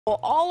Well,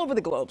 all over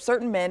the globe,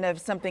 certain men have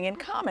something in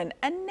common,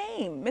 a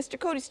name. Mr.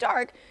 Cody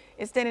Stark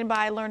is standing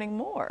by learning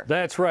more.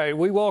 That's right.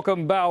 We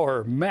welcome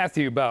Bauer,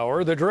 Matthew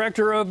Bauer, the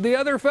director of The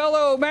Other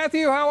Fellow.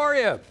 Matthew, how are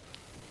you?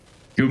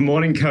 Good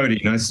morning,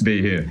 Cody. Nice to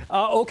be here.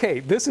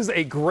 Okay, this is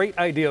a great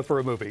idea for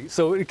a movie.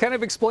 So kind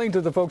of explain to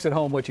the folks at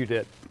home what you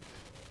did.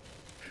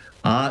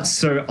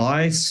 So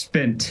I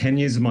spent 10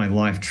 years of my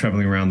life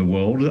traveling around the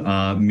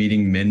world,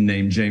 meeting men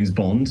named James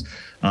Bond,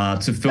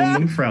 to film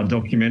them for our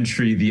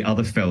documentary, The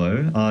Other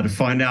Fellow, to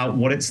find out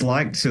what it's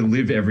like to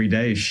live every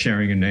day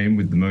sharing a name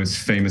with the most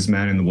famous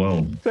man in the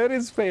world. That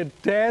is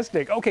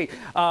fantastic. Okay,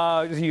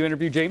 you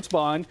interviewed James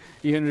Bond,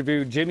 you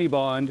interviewed Jimmy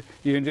Bond,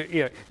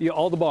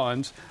 all the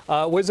Bonds.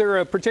 Was there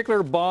a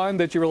particular Bond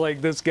that you were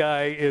like, this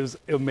guy is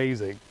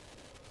amazing?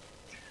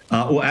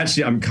 Well,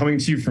 actually, I'm coming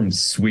to you from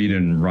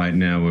Sweden right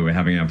now where we're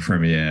having our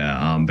premiere.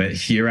 But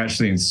here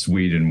actually in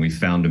Sweden, we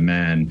found a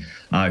man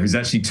who's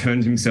actually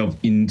turned himself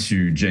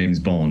into James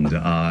Bond.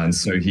 And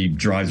so he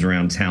drives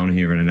around town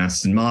here in an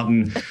Aston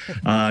Martin,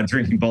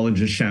 drinking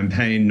Bollinger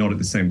champagne, not at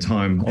the same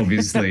time,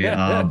 obviously.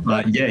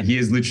 But yeah, he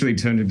has literally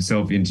turned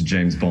himself into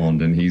James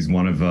Bond. And he's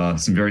one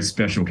of some very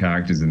special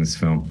characters in this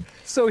film.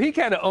 So he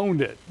kind of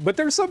owned it. But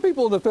there's some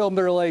people in the film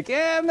that are like,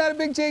 yeah, I'm not a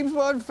big James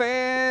Bond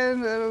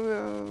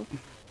fan.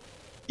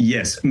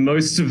 Yes,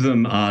 most of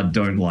them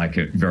don't like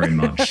it very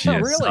much.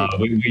 Yes.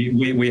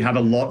 Really? We have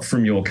a lot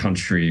from your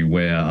country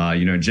where,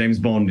 James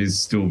Bond is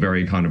still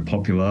very kind of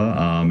popular,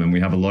 and we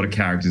have a lot of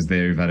characters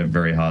there who've had a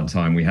very hard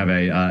time. We have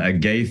a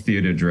gay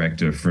theater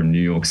director from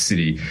New York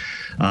City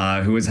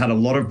who has had a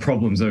lot of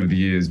problems over the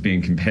years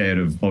being compared,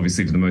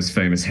 obviously, to the most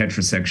famous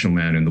heterosexual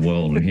man in the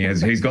world. And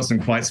he's got some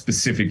quite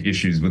specific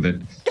issues with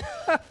it.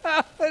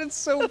 It's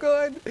so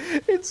good.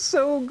 It's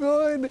so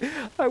good.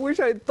 I wish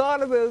I'd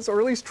thought of this, or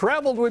at least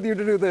traveled with you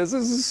to do this.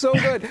 This is so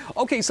good.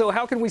 Okay, so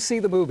how can we see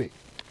the movie?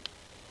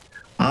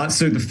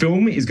 So the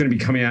film is going to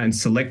be coming out in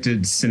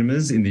selected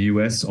cinemas in the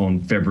US on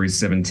February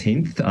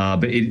 17th,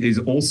 but it is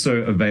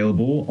also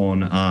available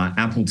on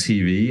Apple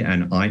TV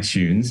and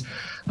iTunes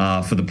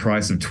for the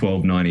price of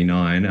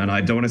 $12.99. And I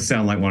don't want to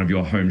sound like one of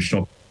your home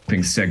shopping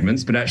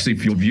segments, but actually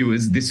for your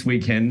viewers this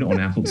weekend on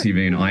Apple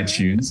TV and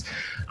iTunes,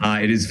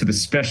 it is for the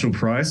special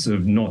price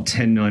of not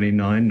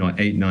 $10.99, not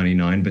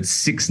 $8.99, but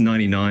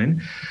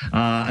 $6.99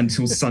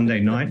 until Sunday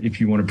night if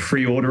you want to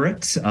pre-order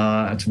it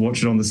to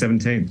watch it on the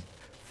 17th.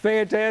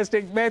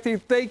 Fantastic. Matthew,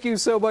 thank you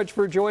so much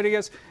for joining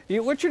us.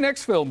 What's your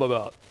next film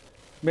about?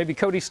 Maybe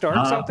Cody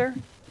Stark's out there?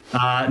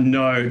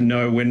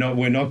 No,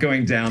 we're not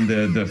going down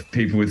the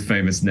people with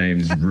famous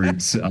names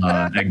route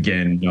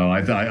again. No,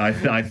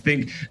 I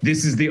think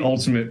this is the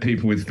ultimate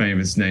people with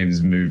famous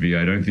names movie.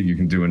 I don't think you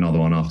can do another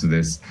one after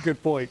this.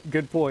 Good point.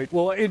 Good point.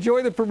 Well,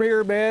 enjoy the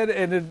premiere, man.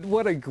 And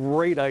what a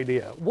great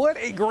idea. What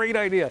a great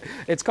idea.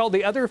 It's called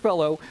The Other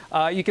Fellow.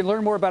 You can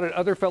learn more about it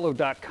at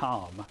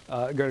otherfellow.com.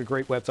 Got a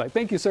great website.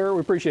 Thank you, sir.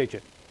 We appreciate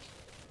you.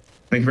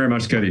 Thank you very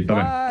much, Cody.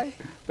 Bye-bye. Bye.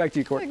 Back to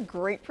you, Court. What a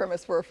great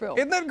premise for a film.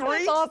 Isn't that great?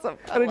 That's awesome.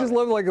 And I just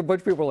love like a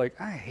bunch of people are like,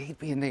 I hate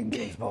being named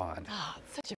James Bond. Such a